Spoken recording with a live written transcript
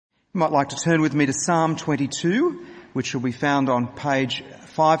You might like to turn with me to Psalm 22, which will be found on page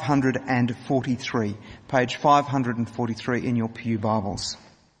 543. Page 543 in your pew Bibles.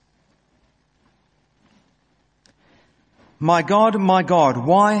 My God,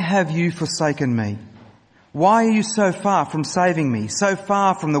 why have you forsaken me? Why are you so far from saving me, so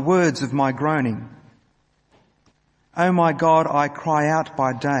far from the words of my groaning? O my God, I cry out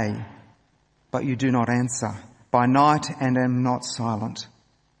by day, but you do not answer, by night and am not silent.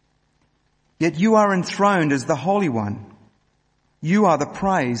 Yet you are enthroned as the Holy One. You are the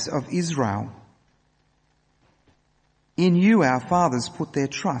praise of Israel. In you our fathers put their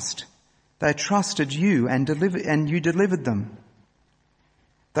trust. They trusted you and you delivered them.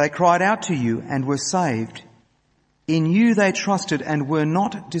 They cried out to you and were saved. In you they trusted and were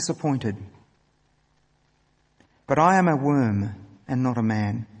not disappointed. But I am a worm and not a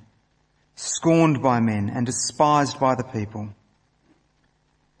man, scorned by men and despised by the people.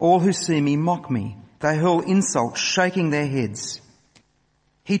 All who see me mock me. They hurl insults, shaking their heads.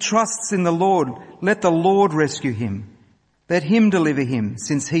 He trusts in the Lord. Let the Lord rescue him. Let him deliver him,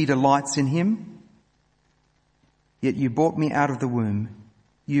 since he delights in him. Yet you brought me out of the womb.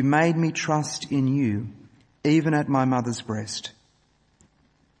 You made me trust in you, even at my mother's breast.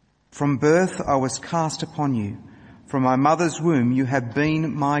 From birth I was cast upon you. From my mother's womb you have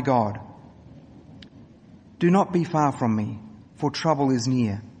been my God. Do not be far from me, for trouble is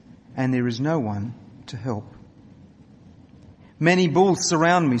near, and there is no one to help. Many bulls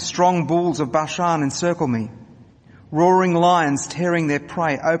surround me, strong bulls of Bashan encircle me. Roaring lions tearing their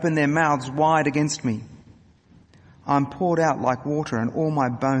prey open their mouths wide against me. I'm poured out like water and all my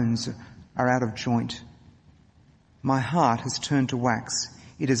bones are out of joint. My heart has turned to wax.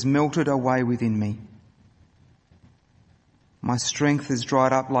 It has melted away within me. My strength is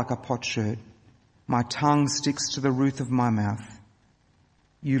dried up like a potsherd. My tongue sticks to the roof of my mouth.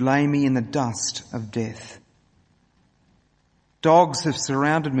 You lay me in the dust of death. Dogs have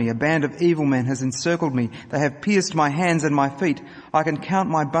surrounded me. A band of evil men has encircled me. They have pierced my hands and my feet. I can count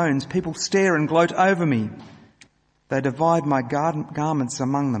my bones. People stare and gloat over me. They divide my garments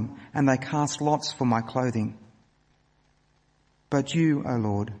among them, and they cast lots for my clothing. But you, O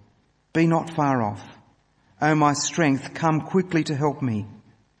Lord, be not far off. O my strength, come quickly to help me.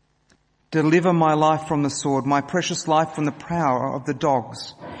 Deliver my life from the sword, my precious life from the power of the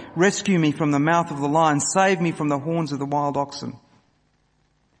dogs. Rescue me from the mouth of the lion. Save me from the horns of the wild oxen.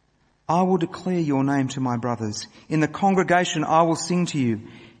 I will declare your name to my brothers. In the congregation I will sing to you.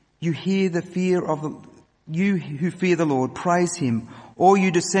 You who fear the Lord, praise him. All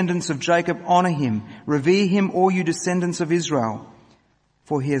you descendants of Jacob, honour him. Revere him, all you descendants of Israel.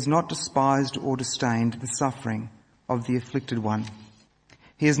 For he has not despised or disdained the suffering of the afflicted one.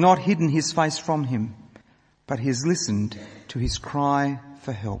 He has not hidden his face from him, but he has listened to his cry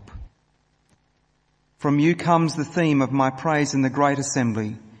for help. From you comes the theme of my praise in the great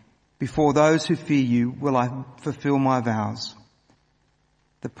assembly. Before those who fear you will I fulfill my vows.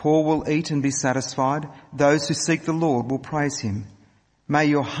 The poor will eat and be satisfied. Those who seek the Lord will praise him. May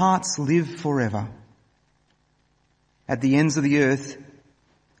your hearts live forever. At the ends of the earth,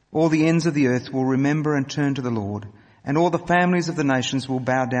 all the ends of the earth will remember and turn to the Lord, and all the families of the nations will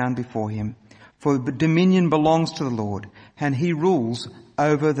bow down before him. For dominion belongs to the Lord, and he rules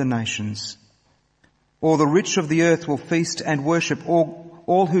over the nations. All the rich of the earth will feast and worship.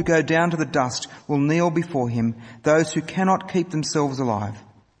 All who go down to the dust will kneel before him, those who cannot keep themselves alive.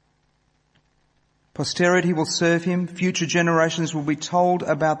 Posterity will serve him. Future generations will be told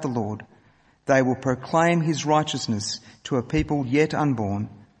about the Lord. They will proclaim his righteousness to a people yet unborn,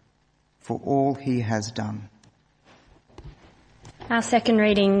 for all he has done. Our second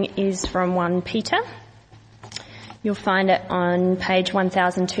reading is from 1 Peter. You'll find it on page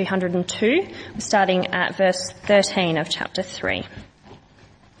 1202, starting at verse 13 of chapter 3.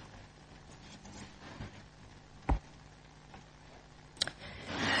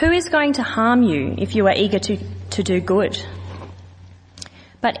 Who is going to harm you if you are eager to do good?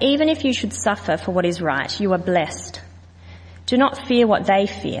 But even if you should suffer for what is right, you are blessed. Do not fear what they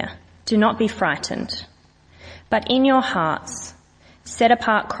fear. Do not be frightened. But in your hearts, set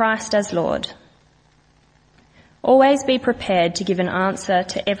apart Christ as Lord. Always be prepared to give an answer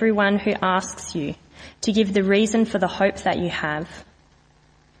to everyone who asks you, to give the reason for the hope that you have.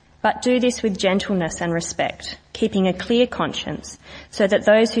 But do this with gentleness and respect, keeping a clear conscience, so that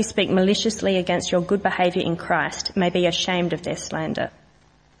those who speak maliciously against your good behaviour in Christ may be ashamed of their slander.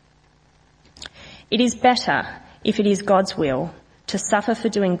 It is better, if it is God's will, to suffer for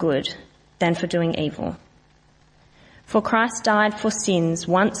doing good than for doing evil. For Christ died for sins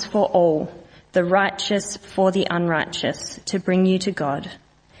once for all, the righteous for the unrighteous, to bring you to God.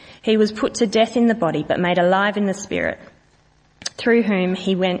 He was put to death in the body, but made alive in the spirit, through whom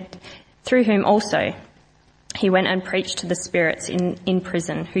also he went and preached to the spirits in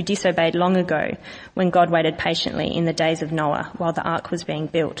prison, who disobeyed long ago, when God waited patiently in the days of Noah while the ark was being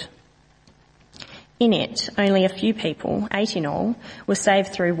built. In it, only a few people, 8 in all, were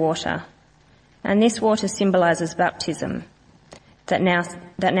saved through water. And this water symbolises baptism that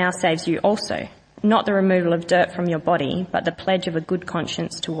now saves you also, not the removal of dirt from your body, but the pledge of a good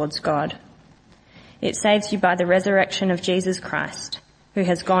conscience towards God. It saves you by the resurrection of Jesus Christ, who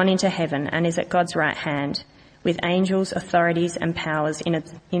has gone into heaven and is at God's right hand, with angels, authorities and powers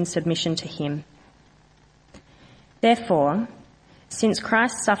in submission to him. Therefore, since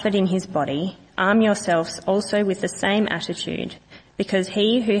Christ suffered in his body, arm yourselves also with the same attitude, because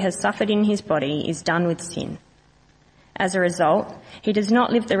he who has suffered in his body is done with sin. As a result, he does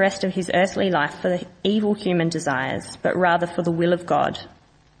not live the rest of his earthly life for the evil human desires, but rather for the will of God.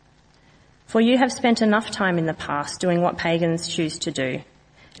 For you have spent enough time in the past doing what pagans choose to do,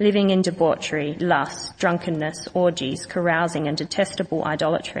 living in debauchery, lust, drunkenness, orgies, carousing and detestable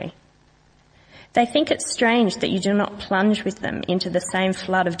idolatry. They think it strange that you do not plunge with them into the same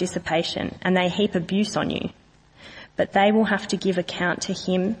flood of dissipation, and they heap abuse on you. But they will have to give account to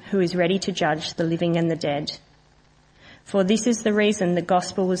him who is ready to judge the living and the dead. For this is the reason the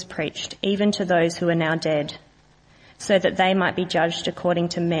gospel was preached, even to those who are now dead, so that they might be judged according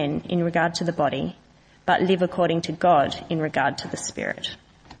to men in regard to the body, but live according to God in regard to the spirit.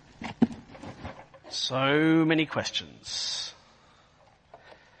 So many questions.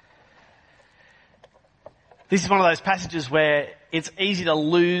 This is one of those passages where it's easy to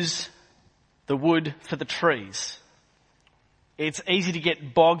lose the wood for the trees. It's easy to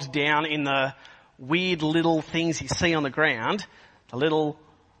get bogged down in the weird little things you see on the ground, the little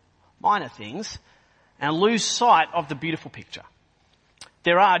minor things, and lose sight of the beautiful picture.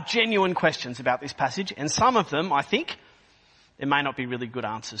 There are genuine questions about this passage, and some of them, I think, there may not be really good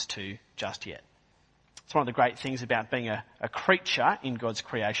answers to just yet. It's one of the great things about being a creature in God's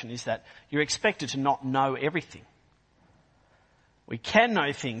creation is that you're expected to not know everything. We can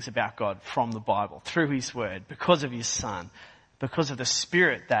know things about God from the Bible, through his word, because of his Son, because of the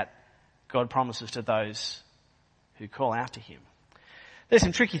Spirit that God promises to those who call out to him. There's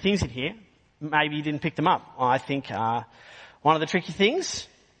some tricky things in here. Maybe you didn't pick them up. I think one of the tricky things,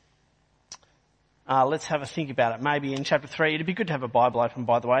 let's have a think about it. Maybe in chapter 3, it'd be good to have a Bible open,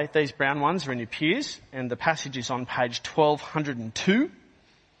 by the way. These brown ones are in your pews, and the passage is on page 1202.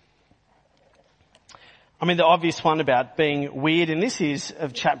 I mean, the obvious one about being weird in this is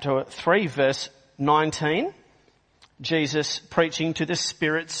of chapter 3, verse 19. Jesus preaching to the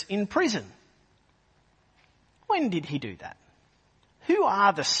spirits in prison. When did he do that? Who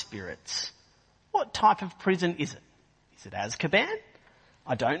are the spirits? What type of prison is it? Is it Azkaban?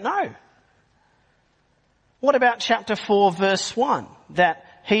 I don't know. What about chapter 4 verse 1? That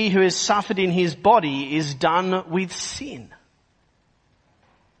he who has suffered in his body is done with sin.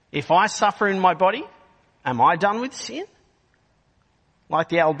 If I suffer in my body, am I done with sin? Like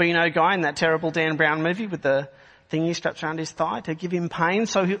the albino guy in that terrible Dan Brown movie with the thingy strapped around his thigh to give him pain,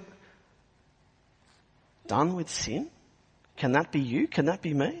 so he... Done with sin? Can that be you? Can that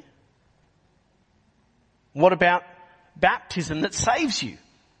be me? What about baptism that saves you?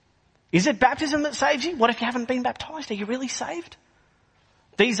 Is it baptism that saves you? What if you haven't been baptized? Are you really saved?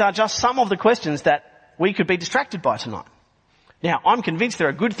 These are just some of the questions that we could be distracted by tonight. Now, I'm convinced there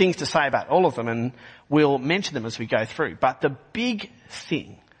are good things to say about all of them, and we'll mention them as we go through. But the big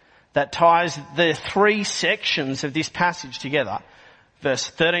thing that ties the 3 sections of this passage together, verse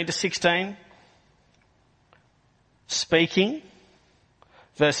 13 to 16, speaking,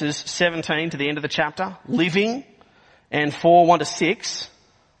 verses 17 to the end of the chapter, living, and 4, 1 to 6,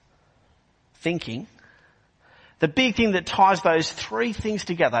 thinking. The big thing that ties those 3 things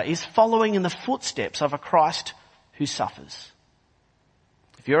together is following in the footsteps of a Christ who suffers.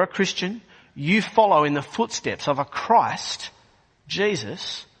 If you're a Christian, you follow in the footsteps of a Christ,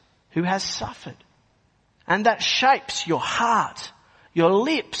 Jesus, who has suffered. And that shapes your heart, your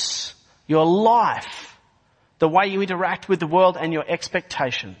lips, your life, the way you interact with the world and your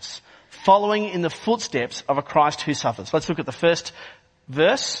expectations. Following in the footsteps of a Christ who suffers. Let's look at the first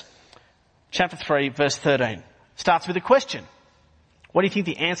verse, chapter 3, verse 13. Starts with a question. What do you think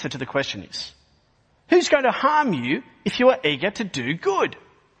the answer to the question is? Who's going to harm you if you are eager to do good?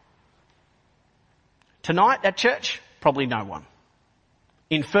 Tonight at church, probably no one.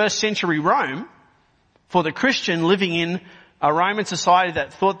 In first century Rome, for the Christian living in a Roman society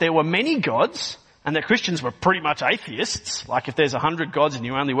that thought there were many gods and that Christians were pretty much atheists, like if there's 100 gods and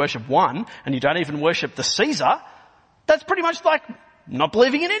you only worship one and you don't even worship the Caesar, that's pretty much like not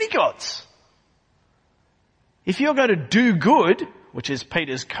believing in any gods. If you're going to do good, which is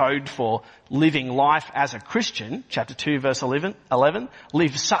Peter's code for living life as a Christian, chapter 2 verse 11,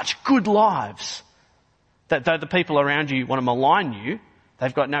 live such good lives that though the people around you want to malign you,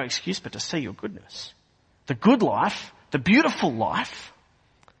 they've got no excuse but to see your goodness. The good life, the beautiful life,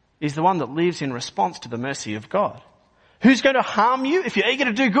 is the one that lives in response to the mercy of God. Who's going to harm you if you're eager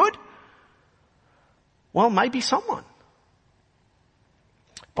to do good? Well, maybe someone.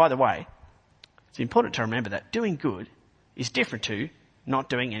 By the way, it's important to remember that doing good is different to not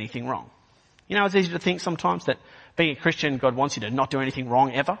doing anything wrong. You know, it's easy to think sometimes that being a Christian, God wants you to not do anything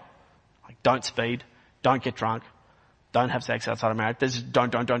wrong ever. Like, don't speed, don't get drunk, don't have sex outside of marriage. There's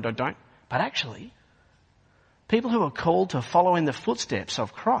don't. But actually, people who are called to follow in the footsteps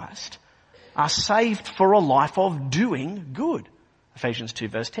of Christ are saved for a life of doing good. Ephesians 2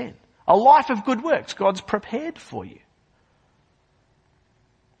 verse 10. A life of good works God's prepared for you.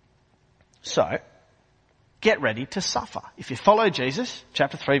 So, get ready to suffer. If you follow Jesus,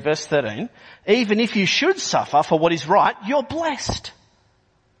 chapter 3 verse 13, even if you should suffer for what is right, you're blessed.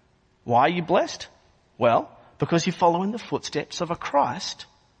 Why are you blessed? Well, because you follow in the footsteps of a Christ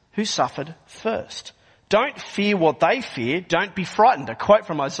who suffered first. Don't fear what they fear. Don't be frightened. A quote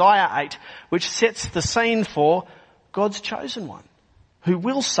from Isaiah 8, which sets the scene for God's chosen one, who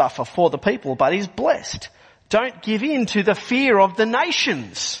will suffer for the people, but is blessed. Don't give in to the fear of the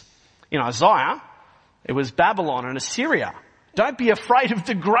nations. In Isaiah, it was Babylon and Assyria. Don't be afraid of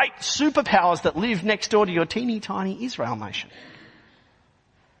the great superpowers that live next door to your teeny tiny Israel nation.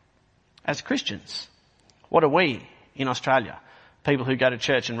 As Christians, what are we in Australia? People who go to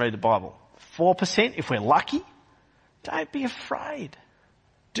church and read the Bible. 4% if we're lucky. Don't be afraid.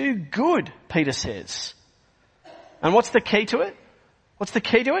 Do good, Peter says. And what's the key to it? What's the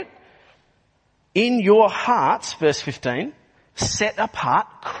key to it? In your hearts, verse 15, set apart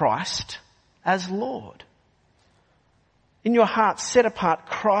Christ as Lord. In your hearts, set apart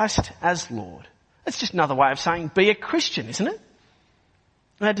Christ as Lord. That's just another way of saying be a Christian, isn't it?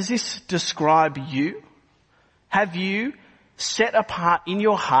 Now, does this describe you? Have you set apart in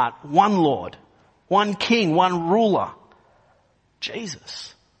your heart one Lord, one King, one ruler?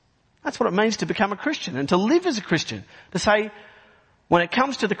 Jesus. That's what it means to become a Christian and to live as a Christian. To say, when it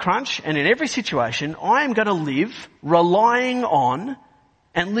comes to the crunch and in every situation, I am going to live relying on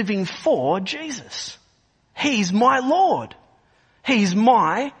and living for Jesus. He's my Lord. He's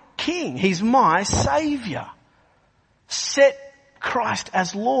my King. He's my Saviour. Set Christ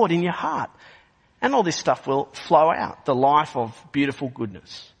as Lord in your heart. And all this stuff will flow out, the life of beautiful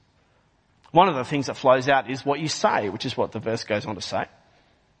goodness. One of the things that flows out is what you say, which is what the verse goes on to say.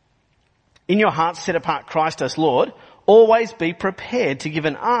 In your heart, set apart Christ as Lord. Always be prepared to give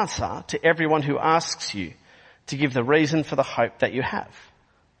an answer to everyone who asks you, to give the reason for the hope that you have.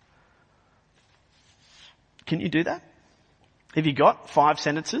 Can you do that? Have you got 5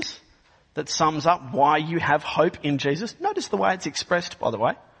 sentences that sums up why you have hope in Jesus? Notice the way it's expressed, by the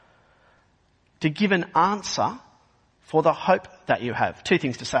way. To give an answer for the hope that you have. 2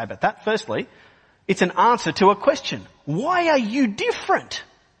 things to say about that. Firstly, it's an answer to a question. Why are you different?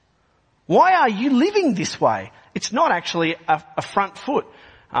 Why are you living this way? It's not actually a front foot.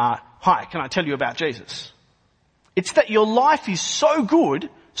 Hi, can I tell you about Jesus? It's that your life is so good,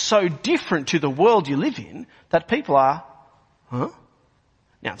 so different to the world you live in, that people are, huh?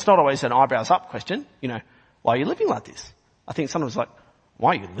 Now, it's not always an eyebrows up question. You know, why are you living like this? I think sometimes like,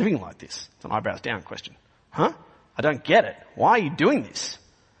 why are you living like this? It's an eyebrows down question. Huh? I don't get it. Why are you doing this?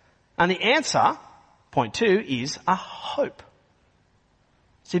 And the answer, point 2, is a hope.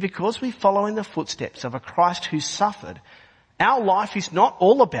 See, because we follow in the footsteps of a Christ who suffered, our life is not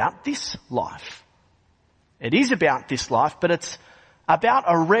all about this life. It is about this life, but it's about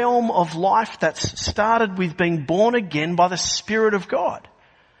a realm of life that's started with being born again by the Spirit of God,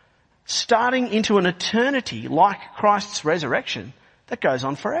 starting into an eternity like Christ's resurrection that goes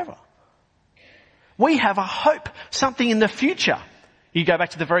on forever. We have a hope, something in the future. You go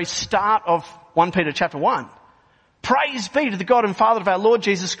back to the very start of 1 Peter chapter 1. Praise be to the God and Father of our Lord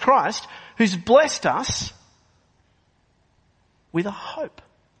Jesus Christ, who's blessed us with a hope,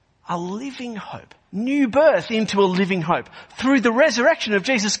 a living hope, new birth into a living hope through the resurrection of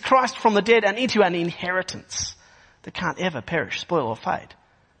Jesus Christ from the dead and into an inheritance that can't ever perish, spoil or fade.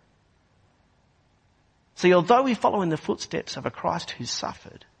 See, although we follow in the footsteps of a Christ who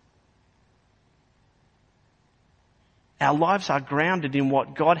suffered, our lives are grounded in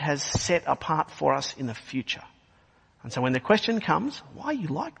what God has set apart for us in the future. And so when the question comes, why are you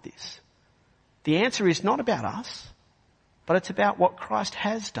like this? The answer is not about us, but it's about what Christ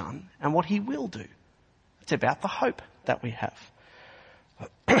has done and what he will do. It's about the hope that we have.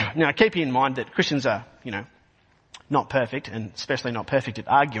 Now, keep in mind that Christians are, not perfect, and especially not perfect at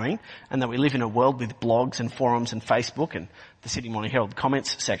arguing, and that we live in a world with blogs and forums and Facebook and the Sydney Morning Herald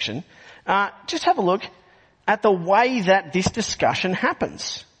comments section. Just have a look at the way that this discussion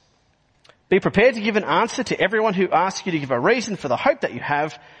happens. Be prepared to give an answer to everyone who asks you to give a reason for the hope that you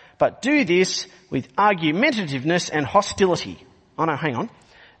have, but do this with argumentativeness and hostility. Oh no, hang on.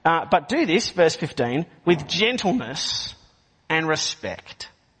 But do this, verse 15, with gentleness and respect.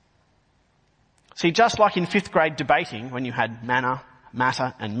 See, just like in 5th grade debating, when you had manner,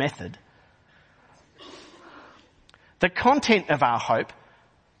 matter and method, the content of our hope,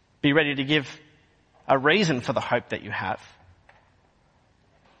 be ready to give a reason for the hope that you have.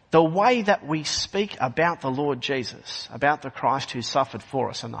 The way that we speak about the Lord Jesus, about the Christ who suffered for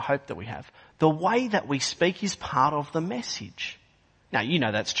us and the hope that we have, the way that we speak is part of the message. Now, you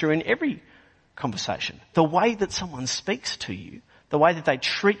know that's true in every conversation. The way that someone speaks to you, the way that they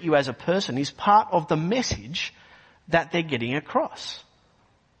treat you as a person is part of the message that they're getting across.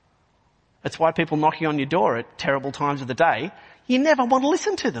 That's why people knocking on your door at terrible times of the day, you never want to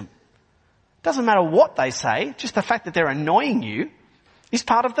listen to them. Doesn't matter what they say, just the fact that they're annoying you is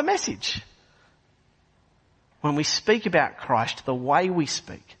part of the message. When we speak about Christ, the way we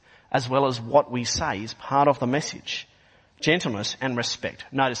speak, as well as what we say, is part of the message. Gentleness and respect.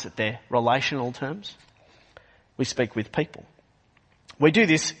 Notice that they're relational terms. We speak with people. We do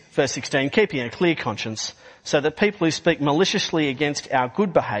this, verse 16, keeping a clear conscience, so that people who speak maliciously against our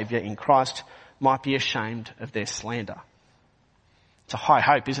good behaviour in Christ might be ashamed of their slander. It's a high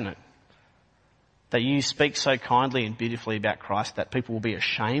hope, isn't it? That you speak so kindly and beautifully about Christ that people will be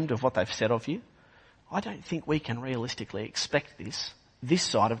ashamed of what they've said of you. I don't think we can realistically expect this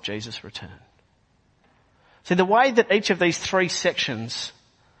side of Jesus' return. See, the way that each of these 3 sections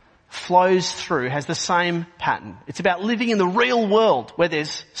flows through has the same pattern. It's about living in the real world where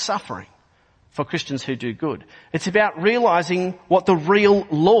there's suffering for Christians who do good. It's about realising what the real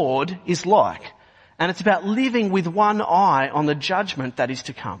Lord is like. And it's about living with one eye on the judgment that is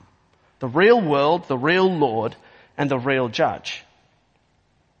to come. The real world, the real Lord, and the real judge.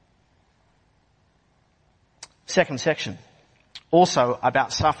 Second section, also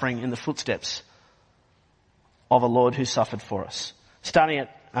about suffering in the footsteps of a Lord who suffered for us. Starting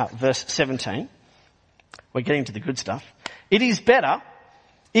at verse 17, we're getting to the good stuff. It is better,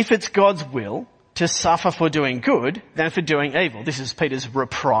 if it's God's will, to suffer for doing good than for doing evil. This is Peter's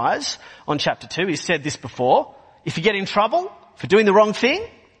reprise on chapter 2. He's said this before. If you get in trouble for doing the wrong thing,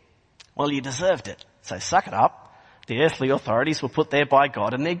 well, you deserved it. So suck it up. The earthly authorities were put there by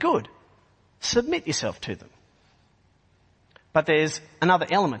God and they're good. Submit yourself to them. But there's another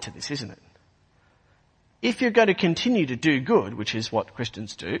element to this, isn't it? If you're going to continue to do good, which is what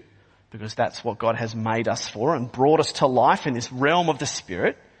Christians do, because that's what God has made us for and brought us to life in this realm of the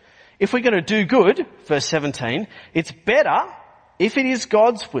Spirit, if we're going to do good, verse 17, it's better, if it is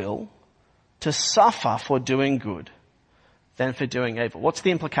God's will, to suffer for doing good than for doing evil. What's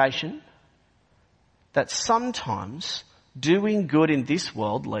the implication? That sometimes doing good in this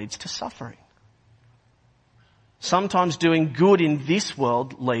world leads to suffering. Sometimes doing good in this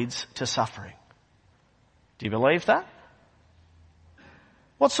world leads to suffering. Do you believe that?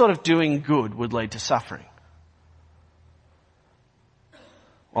 What sort of doing good would lead to suffering?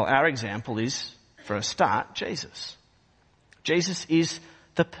 Well, our example is, for a start, Jesus. Jesus is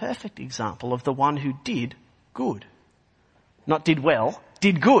the perfect example of the one who did good. Not did well,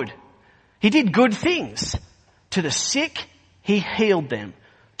 did good. He did good things. To the sick, he healed them.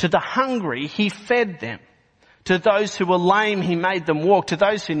 To the hungry, he fed them. To those who were lame, he made them walk. To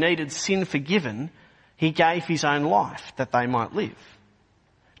those who needed sin forgiven, he gave his own life that they might live.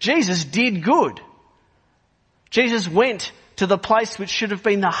 Jesus did good. Jesus went to the place which should have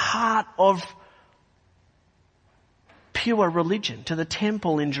been the heart of pure religion, to the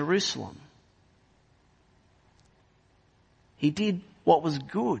temple in Jerusalem. He did what was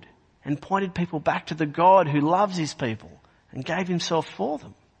good and pointed people back to the God who loves his people and gave himself for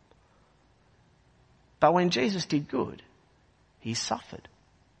them. But when Jesus did good, he suffered.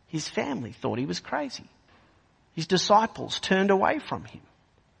 His family thought he was crazy. His disciples turned away from him.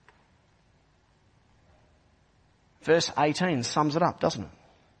 Verse 18 sums it up, doesn't it?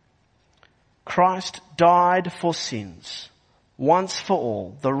 Christ died for sins, once for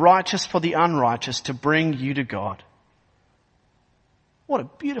all, the righteous for the unrighteous, to bring you to God. What a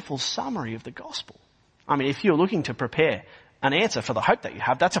beautiful summary of the gospel. I mean, if you're looking to prepare an answer for the hope that you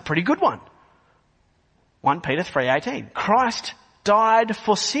have, that's a pretty good one. 1 Peter 3:18. Christ died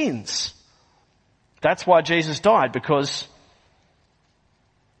for sins. That's why Jesus died, because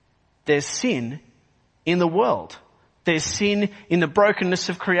there's sin in the world. There's sin in the brokenness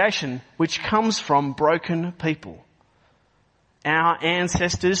of creation, which comes from broken people. Our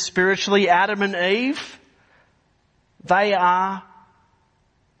ancestors, spiritually, Adam and Eve, they are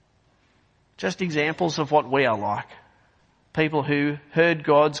just examples of what we are like. People who heard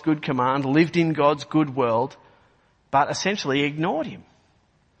God's good command, lived in God's good world, but essentially ignored him.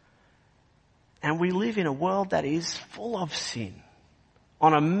 And we live in a world that is full of sin.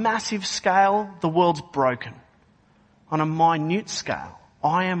 On a massive scale, the world's broken. On a minute scale,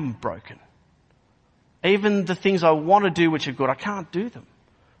 I am broken. Even the things I want to do which are good, I can't do them.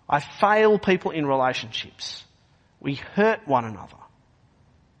 I fail people in relationships. We hurt one another.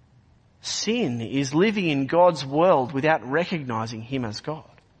 Sin is living in God's world without recognizing him as God.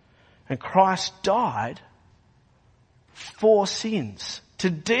 And Christ died for sins,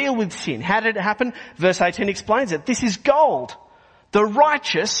 to deal with sin. How did it happen? Verse 18 explains it. This is gold. The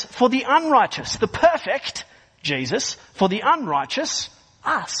righteous for the unrighteous. The perfect, Jesus, for the unrighteous,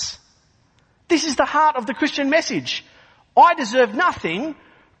 us. This is the heart of the Christian message. I deserve nothing.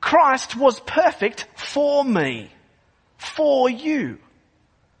 Christ was perfect for me. For you.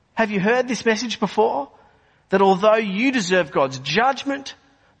 Have you heard this message before? That although you deserve God's judgment,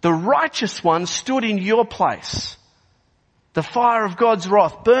 the righteous one stood in your place. The fire of God's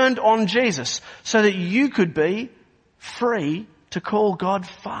wrath burned on Jesus so that you could be free to call God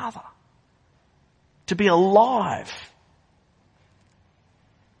Father. To be alive.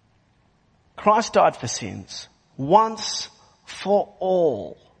 Christ died for sins once for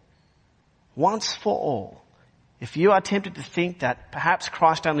all. Once for all. If you are tempted to think that perhaps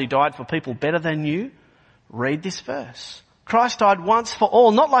Christ only died for people better than you, read this verse. Christ died once for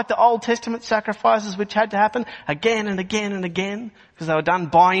all, not like the Old Testament sacrifices which had to happen again and again and again because they were done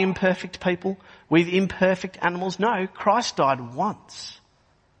by imperfect people with imperfect animals. No, Christ died once.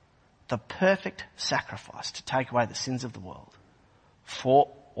 The perfect sacrifice to take away the sins of the world. For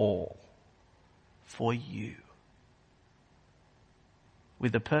all. For you.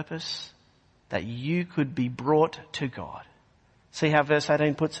 With the purpose that you could be brought to God. See how verse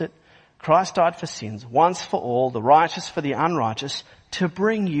 18 puts it? Christ died for sins, once for all, the righteous for the unrighteous, to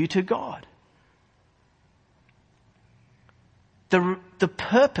bring you to God. The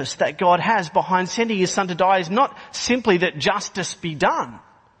purpose that God has behind sending his son to die is not simply that justice be done,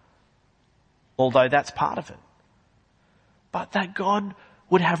 although that's part of it, but that God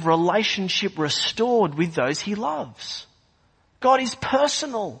would have relationship restored with those he loves. God is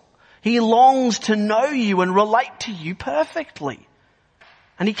personal. He longs to know you and relate to you perfectly.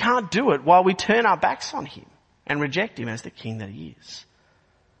 And he can't do it while we turn our backs on him and reject him as the king that he is.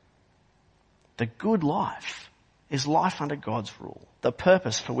 The good life is life under God's rule, the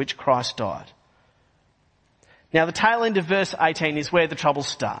purpose for which Christ died. Now the tail end of verse 18 is where the troubles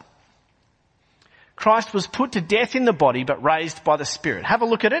start. Christ was put to death in the body but raised by the Spirit. Have a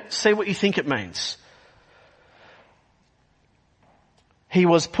look at it, see what you think it means. He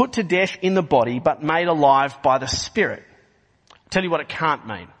was put to death in the body but made alive by the Spirit. Tell you what it can't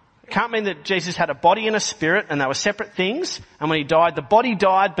mean. It can't mean that Jesus had a body and a spirit and they were separate things. And when he died, the body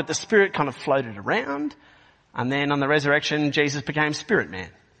died, but the spirit kind of floated around. And then on the resurrection, Jesus became spirit man.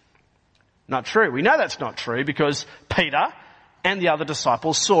 Not true. We know that's not true because Peter and the other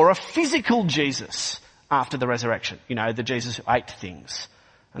disciples saw a physical Jesus after the resurrection. You know, the Jesus who ate things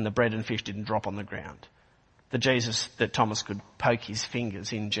and the bread and fish didn't drop on the ground. The Jesus that Thomas could poke his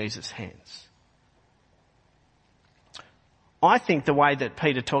fingers in Jesus' hands. I think the way that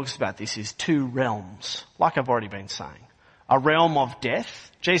Peter talks about this is two realms, like I've already been saying. A realm of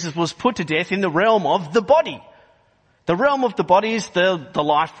death. Jesus was put to death in the realm of the body. The realm of the body is the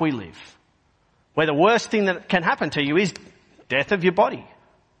life we live. Where the worst thing that can happen to you is death of your body.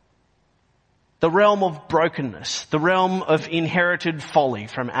 The realm of brokenness. The realm of inherited folly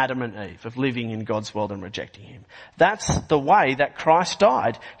from Adam and Eve, of living in God's world and rejecting him. That's the way that Christ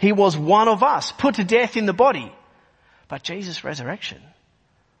died. He was one of us, put to death in the body. But Jesus' resurrection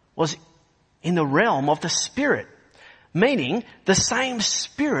was in the realm of the Spirit, meaning the same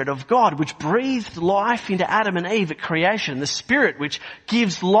Spirit of God which breathed life into Adam and Eve at creation, the Spirit which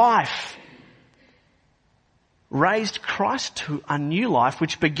gives life, raised Christ to a new life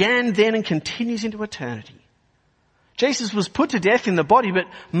which began then and continues into eternity. Jesus was put to death in the body but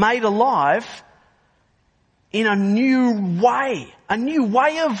made alive in a new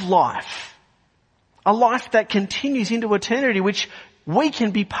way of life. A life that continues into eternity, which we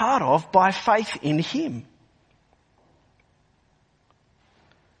can be part of by faith in him.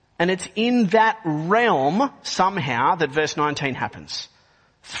 And it's in that realm, somehow, that verse 19 happens.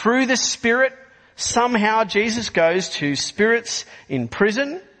 Through the Spirit, somehow Jesus goes to spirits in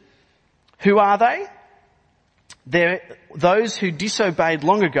prison. Who are they? those who disobeyed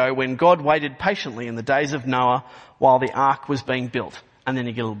long ago when God waited patiently in the days of Noah while the ark was being built. And then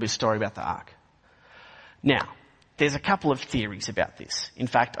you get a little bit of story about the ark. Now, there's a couple of theories about this. In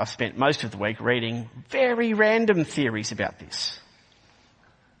fact, I've spent most of the week reading very random theories about this.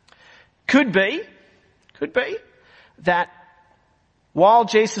 Could be that while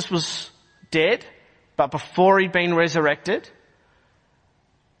Jesus was dead, but before he'd been resurrected,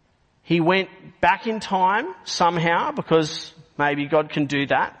 he went back in time somehow, because maybe God can do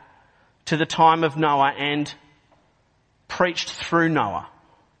that, to the time of Noah and preached through Noah.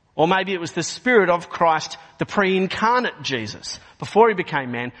 Or maybe it was the Spirit of Christ, the pre-incarnate Jesus, before he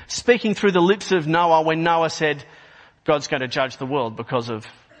became man, speaking through the lips of Noah when Noah said, God's going to judge the world because of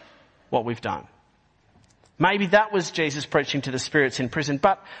what we've done. Maybe that was Jesus preaching to the spirits in prison,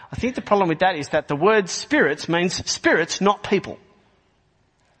 but I think the problem with that is that the word spirits means spirits, not people.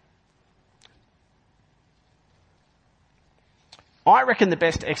 I reckon the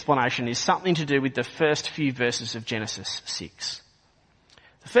best explanation is something to do with the first few verses of Genesis 6.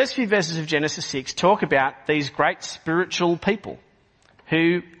 The first few verses of Genesis 6 talk about these great spiritual people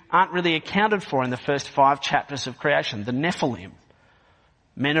who aren't really accounted for in the first 5 chapters of creation. The Nephilim,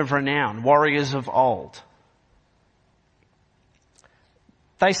 men of renown, warriors of old.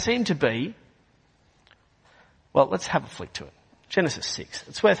 They seem to be, well, let's have a flick to it. Genesis 6.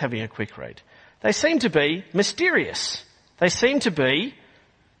 It's worth having a quick read. They seem to be mysterious. They seem to be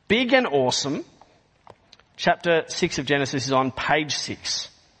big and awesome. Chapter 6 of Genesis is on page 6.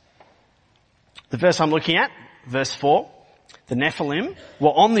 The verse I'm looking at, verse 4, the Nephilim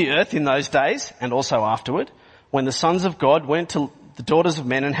were on the earth in those days and also afterward, when the sons of God went to the daughters of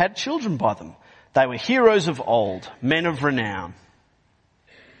men and had children by them. They were heroes of old, men of renown.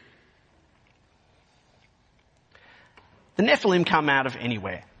 The Nephilim come out of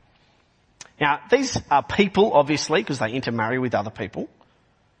anywhere. Now, these are people, obviously, because they intermarry with other people.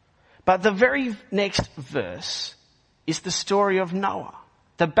 But the very next verse is the story of Noah.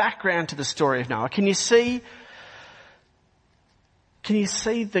 The background to the story of Noah. Can you see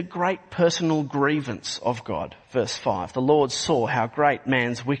the great personal grievance of God? Verse 5. The Lord saw how great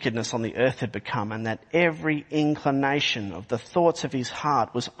man's wickedness on the earth had become, and that every inclination of the thoughts of his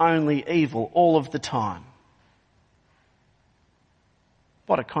heart was only evil all of the time.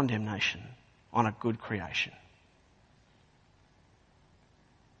 What a condemnation on a good creation.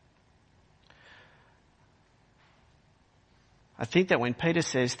 I think that when Peter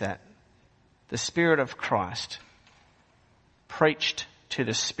says that the Spirit of Christ preached to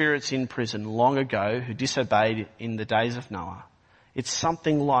the spirits in prison long ago who disobeyed in the days of Noah, it's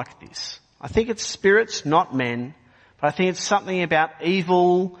something like this. I think it's spirits, not men, but I think it's something about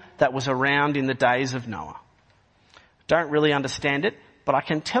evil that was around in the days of Noah. Don't really understand it, but I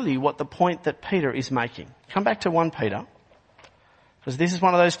can tell you what the point that Peter is making. Come back to 1 Peter. Because this is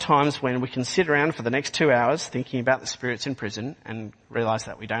one of those times when we can sit around for the next 2 hours thinking about the spirits in prison and realise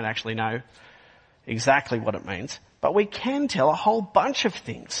that we don't actually know exactly what it means. But we can tell a whole bunch of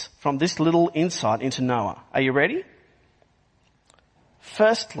things from this little insight into Noah. Are you ready?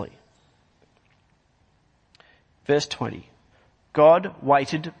 Firstly, verse 20. God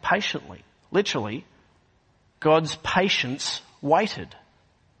waited patiently. Literally, God's patience waited.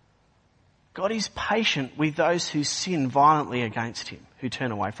 God is patient with those who sin violently against him, who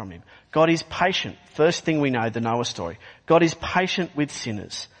turn away from him. God is patient. First thing we know, the Noah story. God is patient with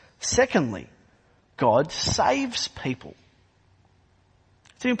sinners. Secondly, God saves people.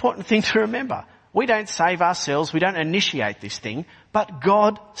 It's an important thing to remember. We don't save ourselves. We don't initiate this thing, but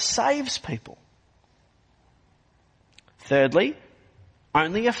God saves people. Thirdly,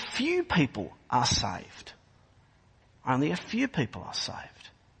 only a few people are saved. Only a few people are saved.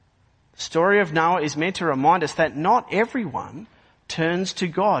 The story of Noah is meant to remind us that not everyone turns to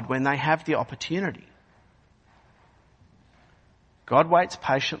God when they have the opportunity. God waits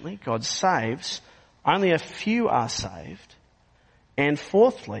patiently. God saves. Only a few are saved. And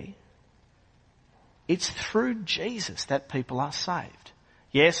fourthly, it's through Jesus that people are saved.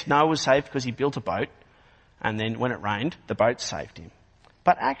 Yes, Noah was saved because he built a boat, and then when it rained, the boat saved him.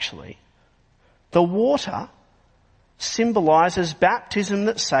 But actually, the water symbolises baptism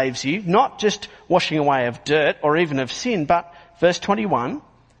that saves you, not just washing away of dirt or even of sin, but verse 21,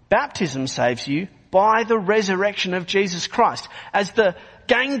 baptism saves you by the resurrection of Jesus Christ. As the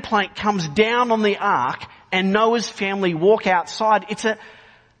gangplank comes down on the ark and Noah's family walk outside, it's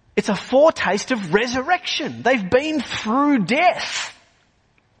a foretaste of resurrection. They've been through death.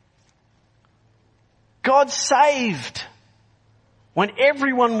 God saved. When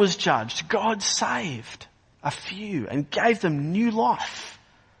everyone was judged, God saved a few and gave them new life.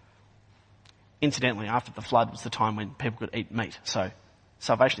 Incidentally, after the flood was the time when people could eat meat, so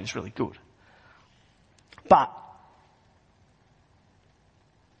salvation is really good. But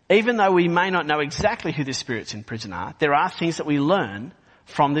even though we may not know exactly who the spirits in prison are, there are things that we learn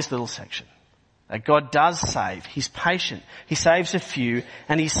from this little section. That God does save. He's patient. He saves a few,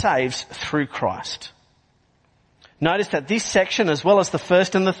 and he saves through Christ. Notice that this section, as well as the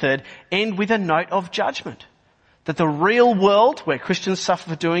first and the third, end with a note of judgment. That the real world, where Christians suffer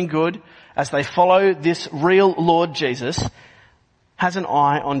for doing good, as they follow this real Lord Jesus, has an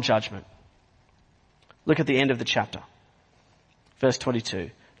eye on judgment. Look at the end of the chapter. Verse 22.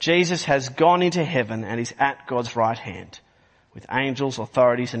 Jesus has gone into heaven and is at God's right hand, with angels,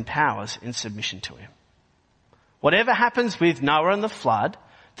 authorities and powers in submission to him. Whatever happens with Noah and the flood,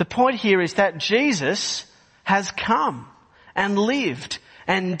 the point here is that Jesus has come and lived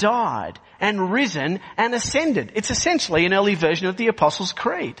and died and risen and ascended. It's essentially an early version of the Apostles'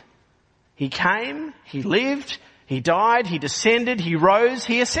 Creed. He came, he lived, he died, he descended, he rose,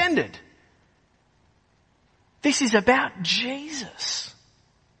 he ascended. This is about Jesus.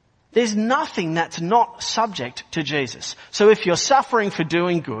 There's nothing that's not subject to Jesus. So if you're suffering for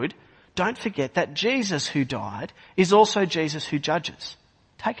doing good, don't forget that Jesus who died is also Jesus who judges.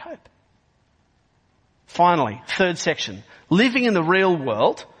 Take hope. Finally, third section, living in the real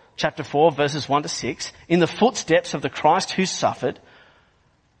world, chapter 4, verses 1 to 6, in the footsteps of the Christ who suffered,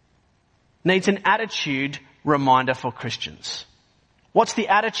 needs an attitude reminder for Christians. What's the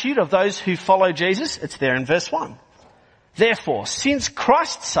attitude of those who follow Jesus? It's there in verse 1. Therefore, since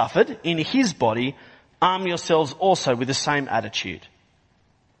Christ suffered in his body, arm yourselves also with the same attitude.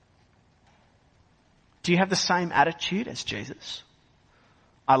 Do you have the same attitude as Jesus?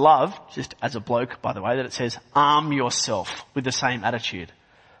 I love, just as a bloke, by the way, that it says, arm yourself with the same attitude.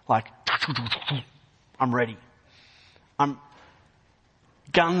 Like, I'm ready. I'm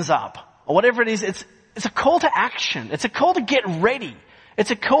guns up. Or whatever it is, it's a call to action. It's a call to get ready.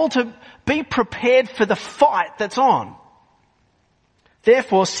 It's a call to be prepared for the fight that's on.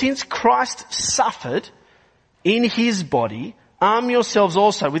 Therefore, since Christ suffered in his body, arm yourselves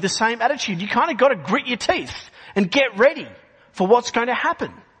also with the same attitude. You kind of got to grit your teeth and get ready for what's going to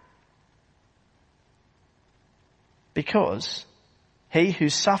happen. Because he who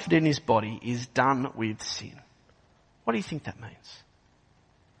suffered in his body is done with sin. What do you think that means?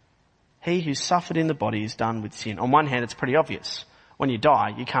 He who suffered in the body is done with sin. On one hand, it's pretty obvious. When you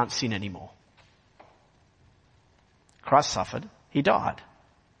die, you can't sin anymore. Christ suffered, he died.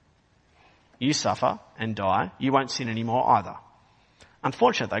 You suffer and die, you won't sin anymore either.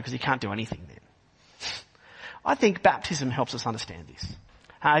 Unfortunate though, because you can't do anything then. I think baptism helps us understand this.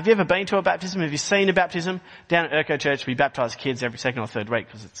 Have you ever been to a baptism? Have you seen a baptism? Down at Urco Church, we baptise kids every second or third week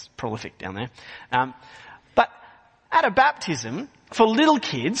because it's prolific down there. But at a baptism, for little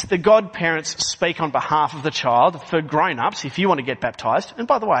kids, the godparents speak on behalf of the child. For grown-ups, if you want to get baptised, and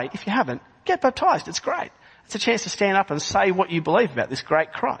by the way, if you haven't, get baptised. It's great. It's a chance to stand up and say what you believe about this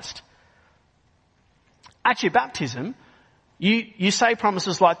great Christ. At your baptism, you say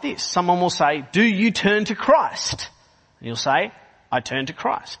promises like this. Someone will say, do you turn to Christ? And you'll say, I turn to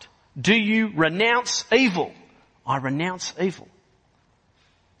Christ. Do you renounce evil? I renounce evil.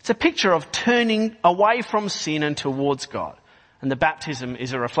 It's a picture of turning away from sin and towards God. And the baptism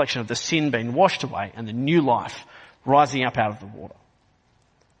is a reflection of the sin being washed away and the new life rising up out of the water.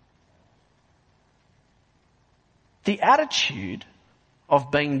 The attitude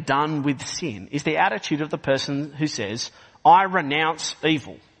of being done with sin is the attitude of the person who says, I renounce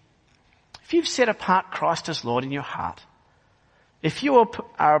evil. If you've set apart Christ as Lord in your heart, if you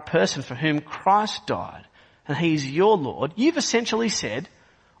are a person for whom Christ died and he's your Lord, you've essentially said,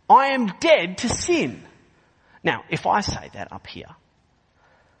 I am dead to sin. Now, if I say that up here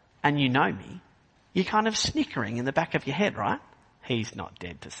and you know me, you're kind of snickering in the back of your head, right? He's not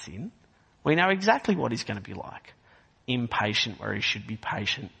dead to sin. We know exactly what he's going to be like. Impatient where he should be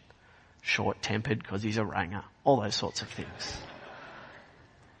patient. Short-tempered because he's a ranger. All those sorts of things.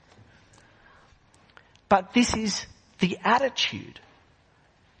 But this is the attitude.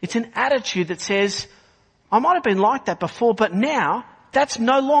 It's an attitude that says, I might have been like that before, but now that's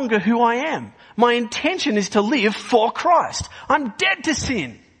no longer who I am. My intention is to live for Christ. I'm dead to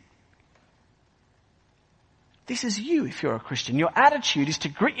sin. This is you if you're a Christian. Your attitude is to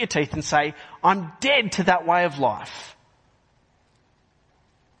grit your teeth and say, I'm dead to that way of life.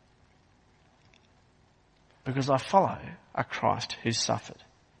 Because I follow a Christ who suffered.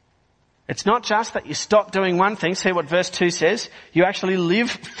 It's not just that you stop doing one thing. See what verse 2 says? You actually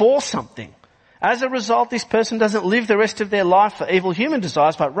live for something. As a result, this person doesn't live the rest of their life for evil human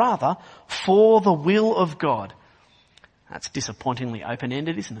desires, but rather for the will of God. That's disappointingly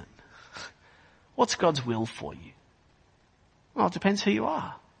open-ended, isn't it? What's God's will for you? Well, it depends who you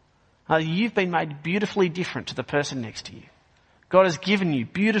are. You've been made beautifully different to the person next to you. God has given you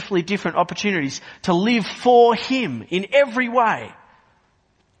beautifully different opportunities to live for Him in every way.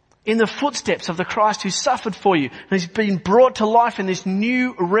 In the footsteps of the Christ who suffered for you and has been brought to life in this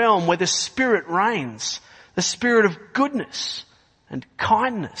new realm where the Spirit reigns. The Spirit of goodness and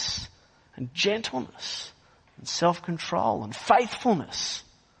kindness and gentleness and self-control and faithfulness.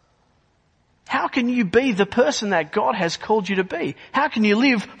 How can you be the person that God has called you to be? How can you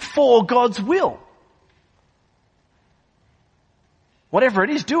live for God's will? Whatever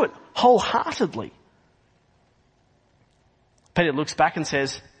it is, do it wholeheartedly. Peter looks back and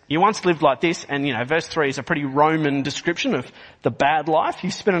says, you once lived like this, and verse 3 is a pretty Roman description of the bad life.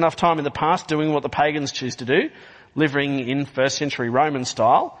 You spent enough time in the past doing what the pagans choose to do, living in first century Roman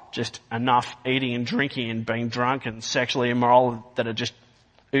style, just enough eating and drinking and being drunk and sexually immoral that it just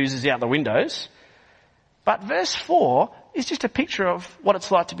oozes out the windows. But verse 4 is just a picture of what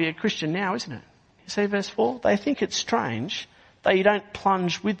it's like to be a Christian now, isn't it? You see verse 4? They think it's strange that you don't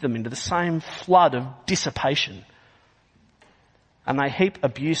plunge with them into the same flood of dissipation. And they heap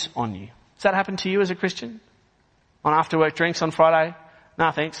abuse on you. Does that happen to you as a Christian? On after work drinks on Friday?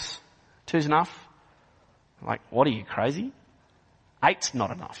 No thanks. 2's enough. Like, what are you, crazy? 8's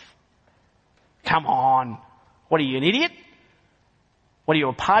not enough. Come on. What are you, an idiot? What are you,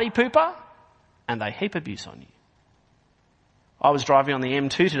 a party pooper? And they heap abuse on you. I was driving on the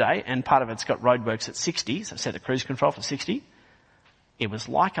M2 today, and part of it's got roadworks at 60, so I set the cruise control for 60. It was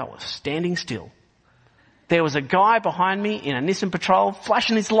like I was standing still. There was a guy behind me in a Nissan Patrol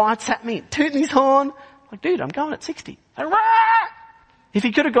flashing his lights at me, tooting his horn. Like, dude, I'm going at 60. Like, if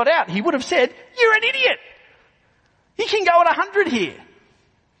he could have got out, he would have said, you're an idiot. You can go at 100 here.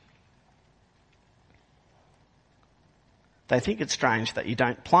 They think it's strange that you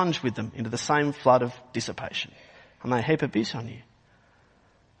don't plunge with them into the same flood of dissipation. And they heap abuse on you.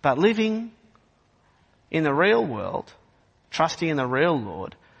 But living in the real world, trusting in the real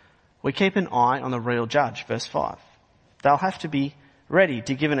Lord, we keep an eye on the real judge, verse 5. They'll have to be ready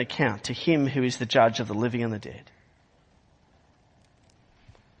to give an account to Him who is the judge of the living and the dead.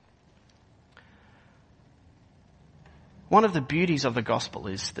 One of the beauties of the gospel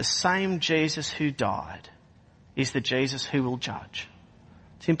is the same Jesus who died is the Jesus who will judge.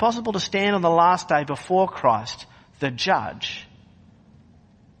 It's impossible to stand on the last day before Christ, the judge,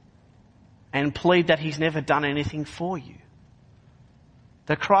 and plead that He's never done anything for you.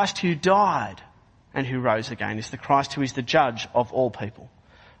 The Christ who died and who rose again is the Christ who is the judge of all people.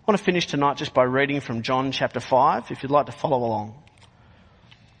 I want to finish tonight just by reading from John chapter 5, if you'd like to follow along.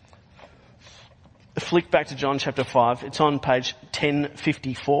 Flick back to John chapter 5. It's on page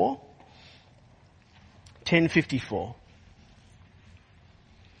 1054. 1054.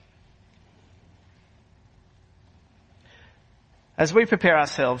 As we prepare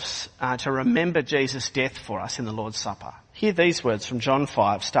ourselves to remember Jesus' death for us in the Lord's Supper, hear these words from John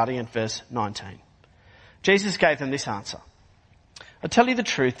 5, starting at verse 19. Jesus gave them this answer. I tell you the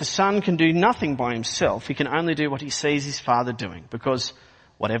truth, the Son can do nothing by Himself. He can only do what He sees His Father doing, because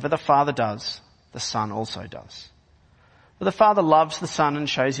whatever the Father does, the Son also does. For the Father loves the Son and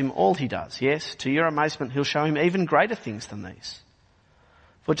shows Him all He does. Yes, to your amazement, He'll show Him even greater things than these.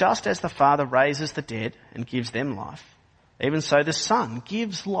 For just as the Father raises the dead and gives them life, even so the Son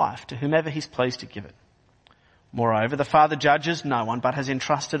gives life to whomever He's pleased to give it. Moreover, the Father judges no one, but has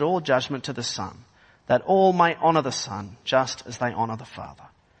entrusted all judgment to the Son, that all may honour the Son, just as they honour the Father.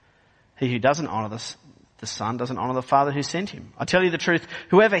 He who doesn't honour the Son doesn't honour the Father who sent Him. I tell you the truth,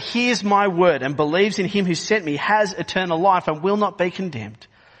 whoever hears my word and believes in Him who sent me has eternal life and will not be condemned.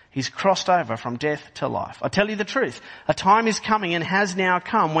 He's crossed over from death to life. I tell you the truth, a time is coming and has now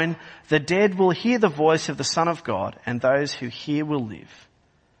come when the dead will hear the voice of the Son of God, and those who hear will live.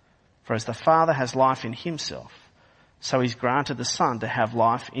 For as the Father has life in Himself, so He's granted the Son to have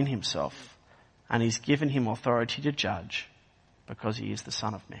life in Himself, and He's given Him authority to judge, because He is the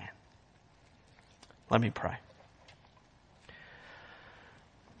Son of Man. Let me pray.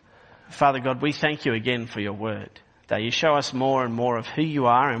 Father God, we thank You again for Your word, that You show us more and more of who You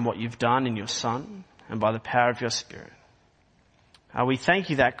are and what You've done in Your Son and by the power of Your Spirit. We thank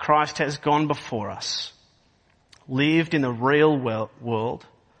You that Christ has gone before us, lived in the real world,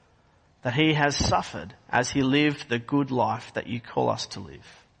 that He has suffered as He lived the good life that You call us to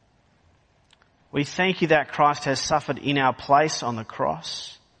live. We thank You that Christ has suffered in our place on the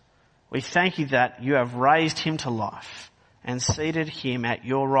cross. We thank You that You have raised Him to life and seated Him at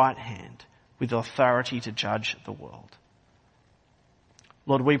Your right hand with authority to judge the world.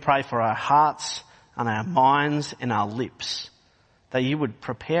 Lord, we pray for our hearts and our minds and our lips, that You would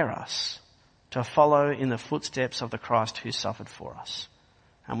prepare us to follow in the footsteps of the Christ who suffered for us.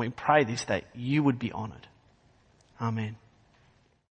 And we pray this, that you would be honoured. Amen.